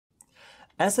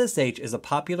SSH is a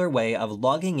popular way of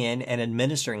logging in and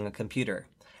administering a computer.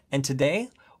 And today,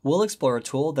 we'll explore a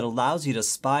tool that allows you to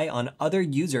spy on other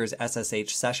users'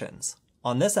 SSH sessions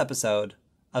on this episode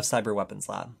of Cyber Weapons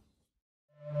Lab.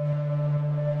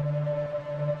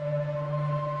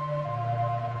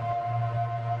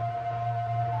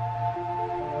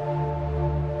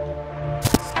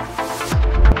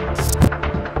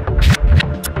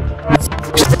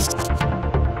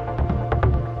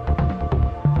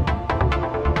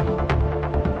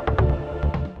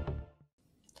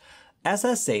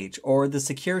 SSH, or the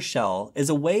Secure Shell, is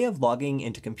a way of logging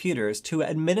into computers to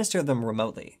administer them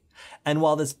remotely. And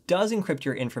while this does encrypt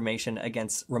your information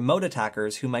against remote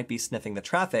attackers who might be sniffing the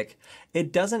traffic,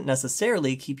 it doesn't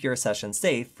necessarily keep your session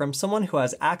safe from someone who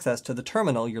has access to the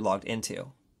terminal you're logged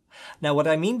into. Now, what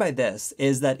I mean by this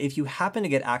is that if you happen to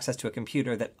get access to a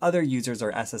computer that other users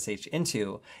are SSH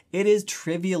into, it is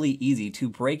trivially easy to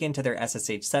break into their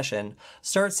SSH session,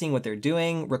 start seeing what they're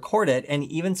doing, record it, and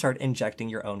even start injecting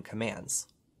your own commands.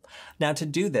 Now, to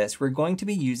do this, we're going to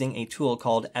be using a tool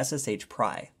called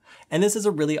SSHPry. And this is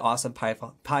a really awesome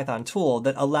Python tool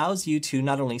that allows you to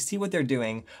not only see what they're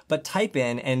doing, but type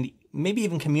in and maybe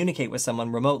even communicate with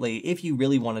someone remotely if you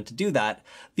really wanted to do that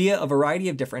via a variety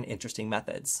of different interesting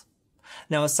methods.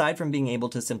 Now, aside from being able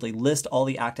to simply list all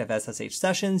the active SSH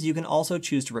sessions, you can also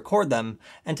choose to record them.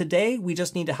 And today we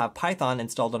just need to have Python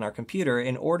installed on our computer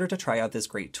in order to try out this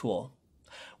great tool.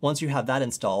 Once you have that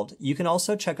installed, you can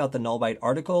also check out the Null Byte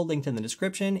article linked in the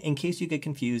description in case you get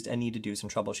confused and need to do some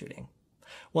troubleshooting.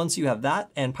 Once you have that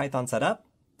and Python set up,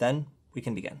 then we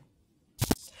can begin.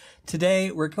 Today,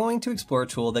 we're going to explore a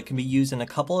tool that can be used in a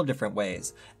couple of different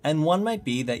ways, and one might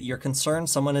be that you're concerned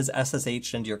someone has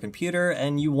SSH'd into your computer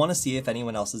and you want to see if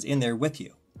anyone else is in there with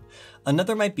you.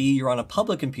 Another might be you're on a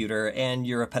public computer and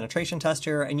you're a penetration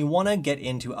tester and you want to get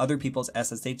into other people's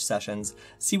SSH sessions,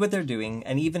 see what they're doing,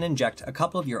 and even inject a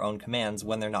couple of your own commands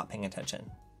when they're not paying attention.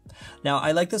 Now,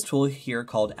 I like this tool here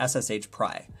called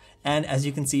SSHPry, and as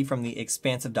you can see from the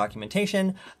expansive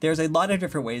documentation, there's a lot of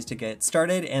different ways to get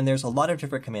started and there's a lot of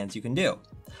different commands you can do.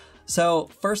 So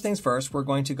first things first, we're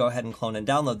going to go ahead and clone and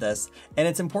download this, and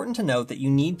it's important to note that you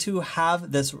need to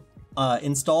have this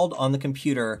installed on the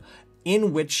computer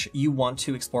in which you want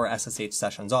to explore SSH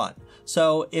sessions on.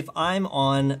 So if I'm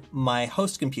on my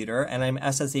host computer and I'm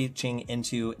SSHing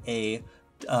into a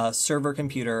server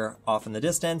computer off in the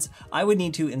distance, I would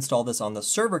need to install this on the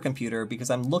server computer because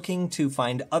I'm looking to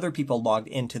find other people logged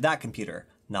into that computer,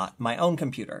 not my own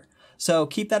computer. So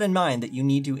keep that in mind that you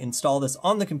need to install this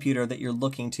on the computer that you're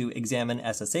looking to examine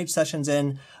SSH sessions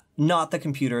in, not the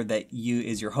computer that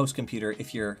is your host computer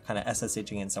if you're kind of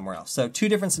SSHing in somewhere else. So two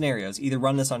different scenarios, either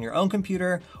run this on your own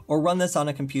computer or run this on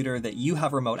a computer that you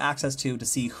have remote access to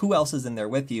see who else is in there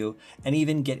with you and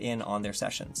even get in on their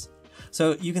sessions.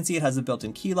 So you can see it has a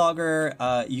built-in keylogger,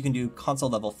 you can do console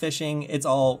level phishing, it's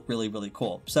all really, really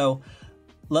cool. So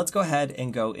let's go ahead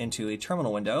and go into a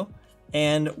terminal window,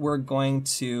 and we're going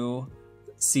to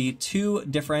see two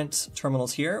different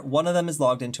terminals here. One of them is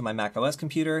logged into my macOS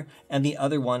computer, and the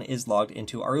other one is logged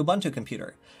into our Ubuntu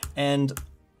computer. And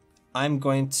I'm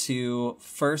going to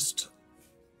first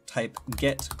type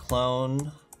git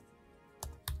clone,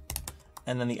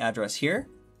 and then the address here.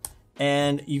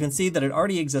 And you can see that it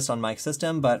already exists on my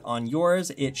system, but on yours,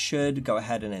 it should go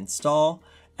ahead and install.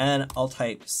 And I'll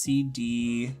type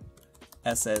cd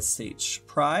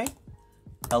SSHPry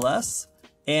ls.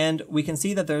 And we can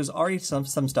see that there's already some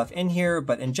stuff in here,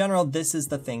 but in general, this is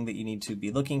the thing that you need to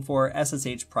be looking for,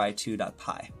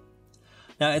 SSHPry2.py.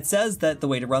 Now it says that the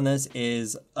way to run this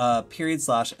is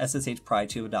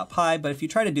 /SSHPry2.py, but if you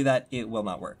try to do that, it will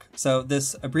not work. So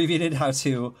this abbreviated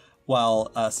how-to,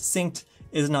 while succinct,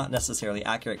 is not necessarily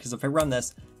accurate, because if I run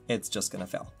this, it's just gonna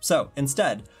fail. So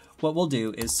instead, what we'll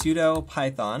do is sudo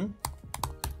python,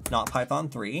 not python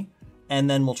 3, and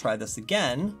then we'll try this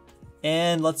again,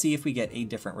 and let's see if we get a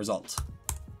different result.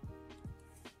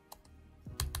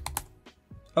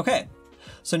 Okay,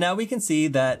 so now we can see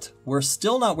that we're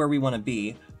still not where we wanna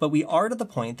be, but we are to the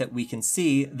point that we can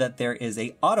see that there is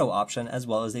a auto option as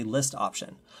well as a list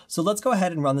option. So let's go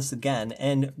ahead and run this again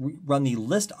and run the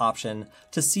list option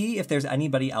to see if there's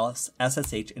anybody else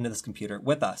SSH into this computer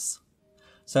with us.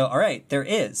 So, all right, there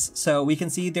is. So we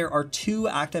can see there are two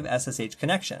active SSH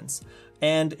connections.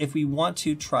 And if we want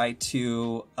to try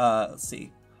to, let's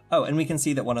see. Oh, and we can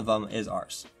see that one of them is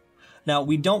ours. Now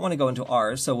we don't want to go into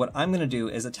ours. So what I'm going to do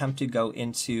is attempt to go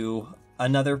into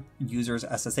another user's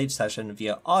SSH session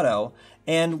via auto.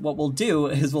 And what we'll do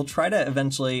is we'll try to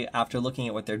eventually, after looking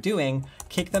at what they're doing,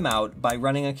 kick them out by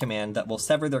running a command that will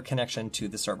sever their connection to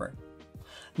the server.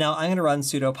 Now I'm going to run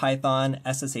sudo python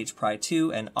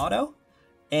SSHPry2 and auto.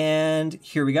 And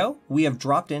here we go. We have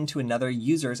dropped into another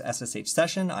user's SSH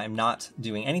session. I'm not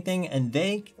doing anything, and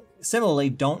they similarly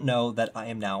don't know that I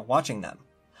am now watching them.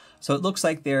 So it looks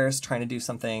like they're trying to do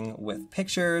something with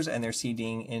pictures, and they're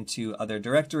seeding into other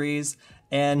directories,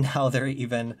 and now they're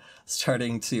even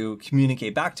starting to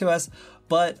communicate back to us.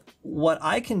 But what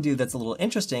I can do that's a little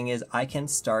interesting is I can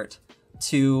start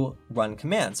to run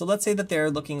commands. So let's say that they're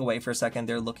looking away for a second,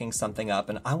 they're looking something up,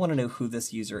 and I want to know who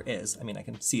this user is. I mean, I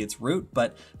can see its root,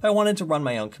 but if I wanted to run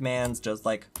my own commands, just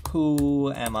like,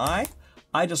 who am I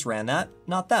just ran that,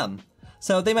 not them.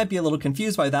 So they might be a little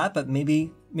confused by that, but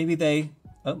maybe they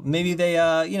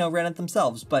ran it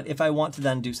themselves. But if I want to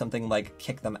then do something like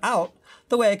kick them out,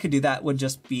 the way I could do that would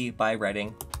just be by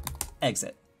writing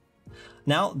exit.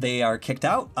 Now they are kicked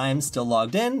out, I'm still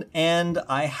logged in, and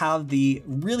I have the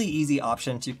really easy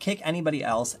option to kick anybody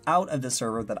else out of the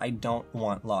server that I don't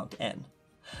want logged in.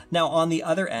 Now on the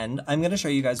other end, I'm going to show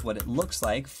you guys what it looks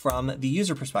like from the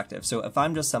user perspective. So if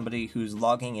I'm just somebody who's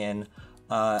logging in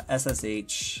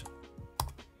SSH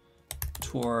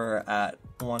tour at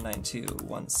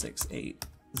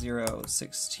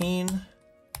 192.168.0.16,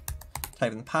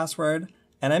 type in the password,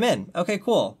 and I'm in. Okay,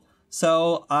 cool.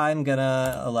 So I'm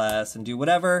gonna ls and do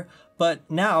whatever, but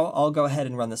now I'll go ahead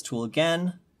and run this tool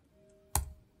again,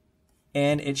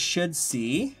 and it should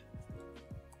see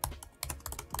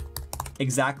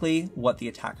exactly what the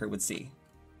attacker would see.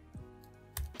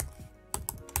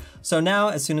 So now,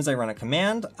 as soon as I run a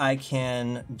command, I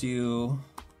can do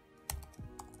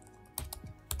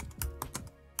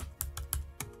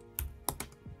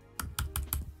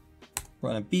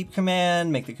run a beep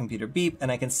command, make the computer beep,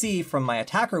 and I can see from my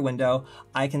attacker window,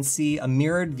 I can see a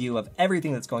mirrored view of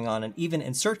everything that's going on and even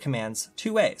insert commands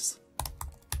 2 ways.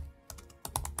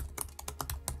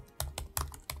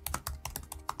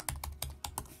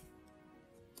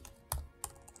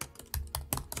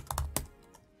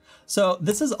 So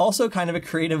this is also kind of a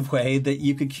creative way that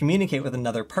you could communicate with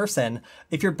another person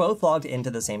if you're both logged into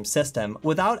the same system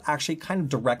without actually kind of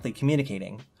directly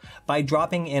communicating. By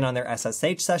dropping in on their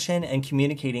SSH session and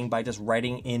communicating by just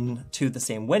writing into the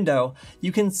same window,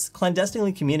 you can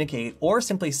clandestinely communicate or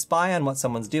simply spy on what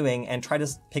someone's doing and try to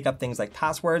pick up things like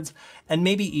passwords and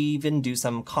maybe even do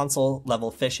some console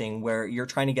level phishing where you're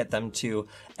trying to get them to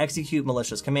execute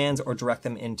malicious commands or direct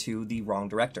them into the wrong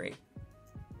directory.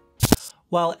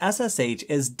 While SSH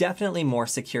is definitely more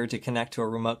secure to connect to a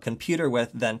remote computer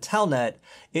with than Telnet,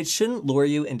 it shouldn't lure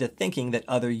you into thinking that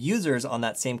other users on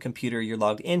that same computer you're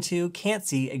logged into can't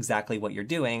see exactly what you're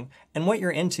doing and what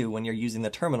you're into when you're using the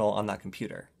terminal on that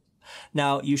computer.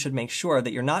 Now, you should make sure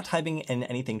that you're not typing in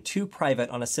anything too private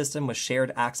on a system with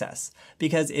shared access,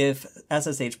 because if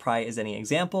SSHPry is any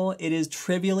example, it is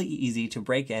trivially easy to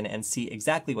break in and see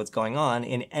exactly what's going on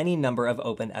in any number of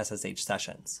open SSH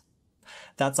sessions.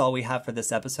 That's all we have for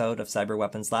this episode of Cyber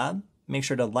Weapons Lab. Make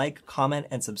sure to like, comment,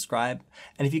 and subscribe.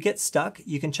 And if you get stuck,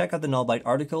 you can check out the Null Byte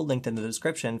article linked in the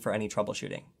description for any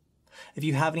troubleshooting. If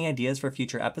you have any ideas for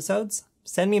future episodes,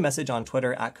 send me a message on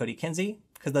Twitter @CodyKinsey,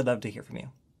 because I'd love to hear from you.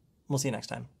 We'll see you next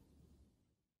time.